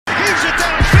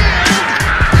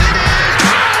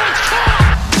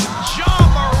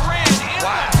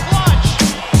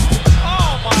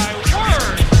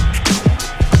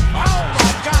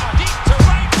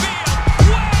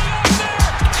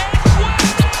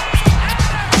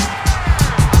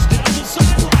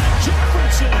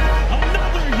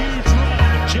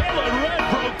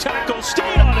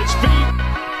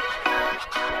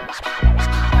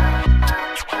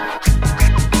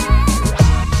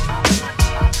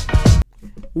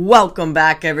Welcome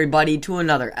back, everybody, to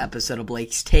another episode of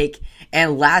Blake's Take.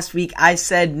 And last week I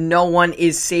said no one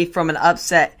is safe from an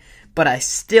upset, but I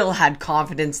still had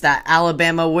confidence that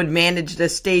Alabama would manage to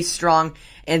stay strong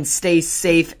and stay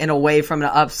safe and away from an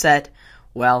upset.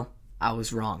 Well, I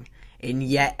was wrong. In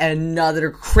yet another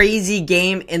crazy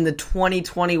game in the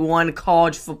 2021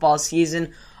 college football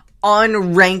season,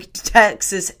 unranked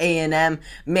Texas A&M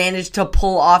managed to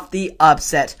pull off the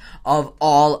upset of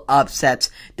all upsets,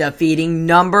 defeating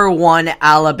number 1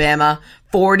 Alabama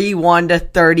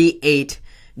 41-38.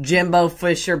 Jimbo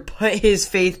Fisher put his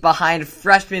faith behind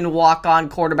freshman walk-on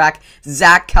quarterback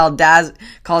Zach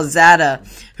Calzada,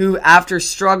 who, after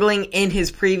struggling in his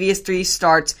previous 3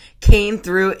 starts, came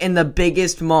through in the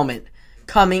biggest moment.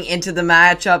 Coming into the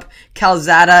matchup,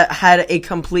 Calzada had a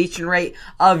completion rate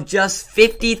of just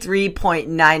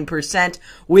 53.9%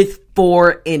 with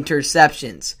 4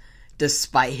 interceptions.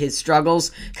 Despite his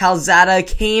struggles, Calzada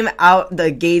came out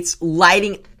the gates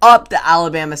lighting up the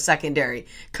Alabama secondary,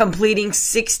 completing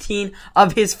 16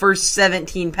 of his first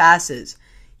 17 passes.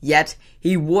 Yet,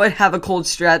 he would have a cold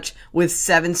stretch with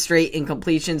 7 straight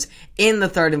incompletions in the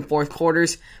third and fourth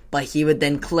quarters, but he would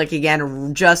then click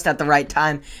again just at the right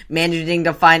time, managing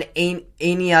to find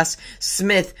Ainias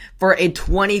Smith for a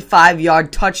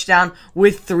 25-yard touchdown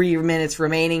with 3 minutes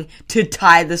remaining to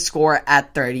tie the score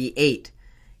at 38.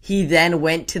 He then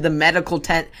went to the medical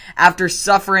tent after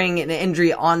suffering an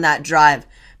injury on that drive.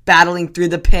 Battling through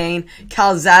the pain,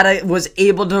 Calzada was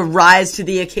able to rise to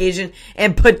the occasion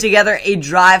and put together a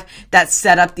drive that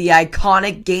set up the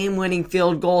iconic game-winning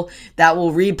field goal that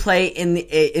will replay in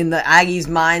the Aggies'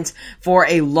 minds for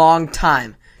a long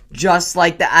time. Just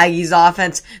like the Aggies'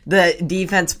 offense, the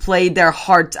defense played their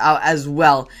hearts out as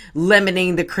well,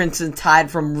 limiting the Crimson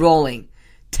Tide from rolling.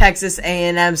 Texas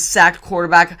A&M sacked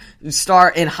quarterback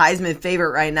star and Heisman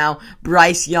favorite right now,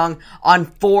 Bryce Young, on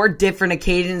 4 different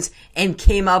occasions and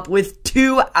came up with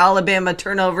 2 Alabama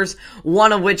turnovers,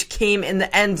 one of which came in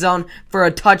the end zone for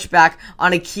a touchback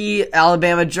on a key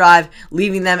Alabama drive,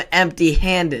 leaving them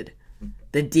empty-handed.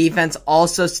 The defense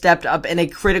also stepped up in a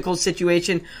critical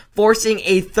situation, forcing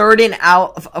a 3rd and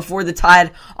out for the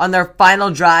Tide on their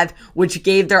final drive, which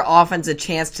gave their offense a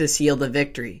chance to seal the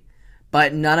victory.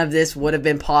 But none of this would have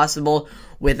been possible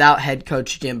without head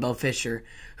coach Jimbo Fisher,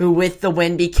 who with the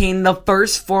win became the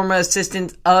first former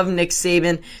assistant of Nick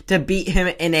Saban to beat him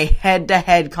in a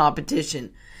head-to-head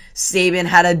competition. Saban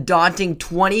had a daunting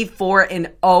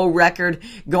 24-0 record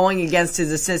going against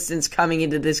his assistants coming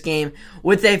into this game,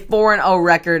 with a 4-0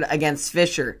 record against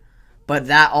Fisher. But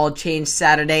that all changed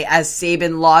Saturday as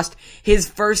Saban lost his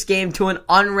first game to an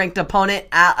unranked opponent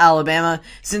at Alabama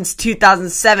since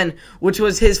 2007, which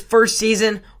was his first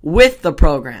season with the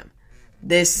program.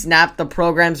 This snapped the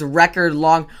program's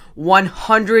record-long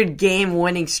 100-game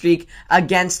winning streak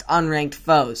against unranked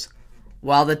foes.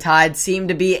 While the Tide seemed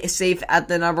to be safe at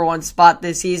the number 1 spot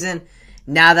this season,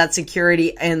 now that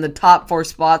security in the top 4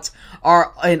 spots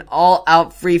are an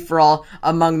all-out free-for-all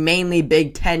among mainly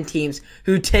Big Ten teams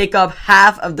who take up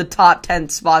half of the top 10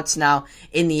 spots now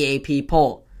in the AP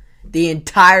poll. The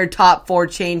entire top 4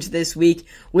 changed this week,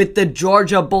 with the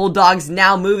Georgia Bulldogs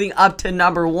now moving up to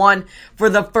number 1 for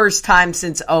the first time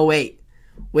since '08.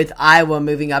 With Iowa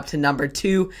moving up to number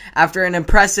 2 after an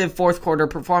impressive fourth quarter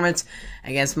performance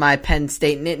against my Penn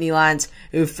State Nittany Lions,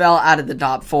 who fell out of the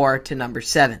top 4 to number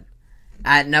 7.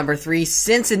 At number 3,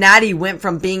 Cincinnati went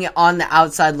from being on the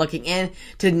outside looking in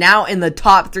to now in the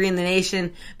top 3 in the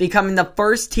nation, becoming the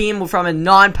first team from a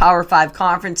non-Power 5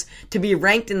 conference to be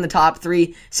ranked in the top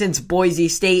 3 since Boise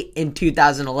State in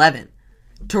 2011.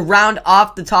 To round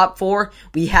off the top 4,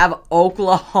 we have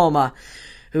Oklahoma,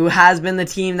 who has been the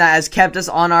team that has kept us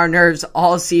on our nerves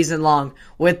all season long,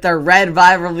 with their Red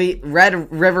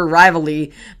River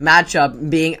rivalry matchup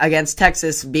being against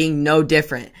Texas being no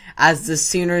different, as the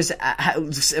Sooners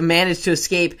managed to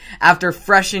escape after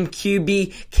freshman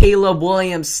QB Caleb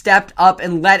Williams stepped up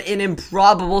and led an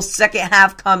improbable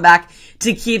second-half comeback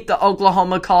to keep the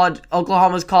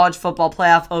Oklahoma's college football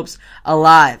playoff hopes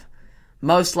alive.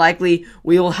 Most likely,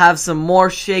 we will have some more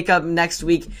shakeup next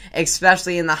week,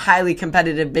 especially in the highly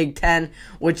competitive Big Ten,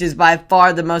 which is by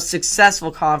far the most successful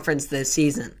conference this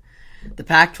season. The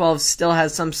Pac-12 still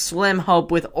has some slim hope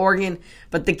with Oregon,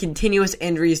 but the continuous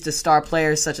injuries to star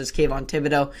players such as Kayvon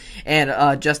Thibodeau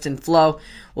and Justin Flo,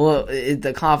 well,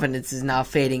 the confidence is now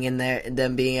fading in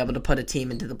them being able to put a team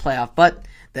into the playoff. But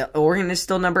the Oregon is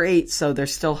still number 8, so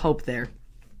there's still hope there.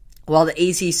 While the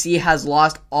ACC has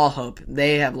lost all hope.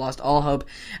 They have lost all hope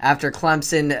after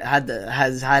Clemson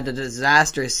has had a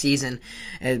disastrous season.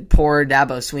 And poor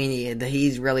Dabo Swinney,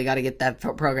 he's really got to get that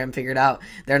program figured out.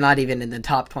 They're not even in the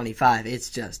top 25.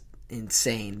 It's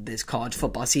insane this college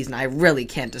football season. I really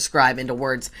can't describe into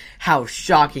words how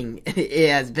shocking it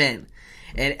has been.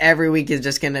 And every week is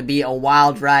just going to be a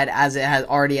wild ride as it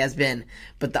already has been.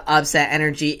 But the upset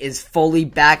energy is fully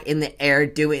back in the air,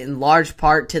 due in large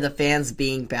part to the fans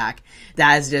being back.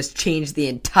 That has just changed the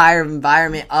entire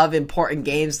environment of important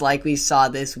games like we saw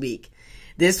this week.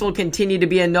 This will continue to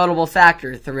be a notable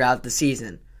factor throughout the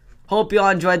season. Hope you all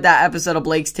enjoyed that episode of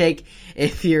Blake's Take.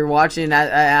 If you're watching an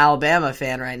Alabama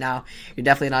fan right now, you're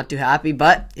definitely not too happy.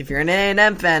 But if you're an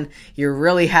A&M fan, you're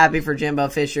really happy for Jimbo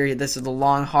Fisher. This is a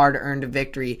long, hard-earned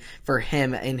victory for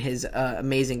him in his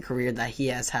amazing career that he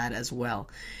has had as well.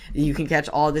 You can catch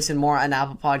all of this and more on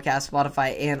Apple Podcasts,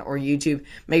 Spotify, and or YouTube.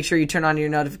 Make sure you turn on your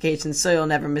notifications so you'll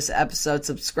never miss an episode.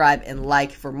 Subscribe and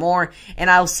like for more. And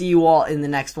I'll see you all in the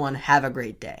next one. Have a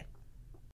great day.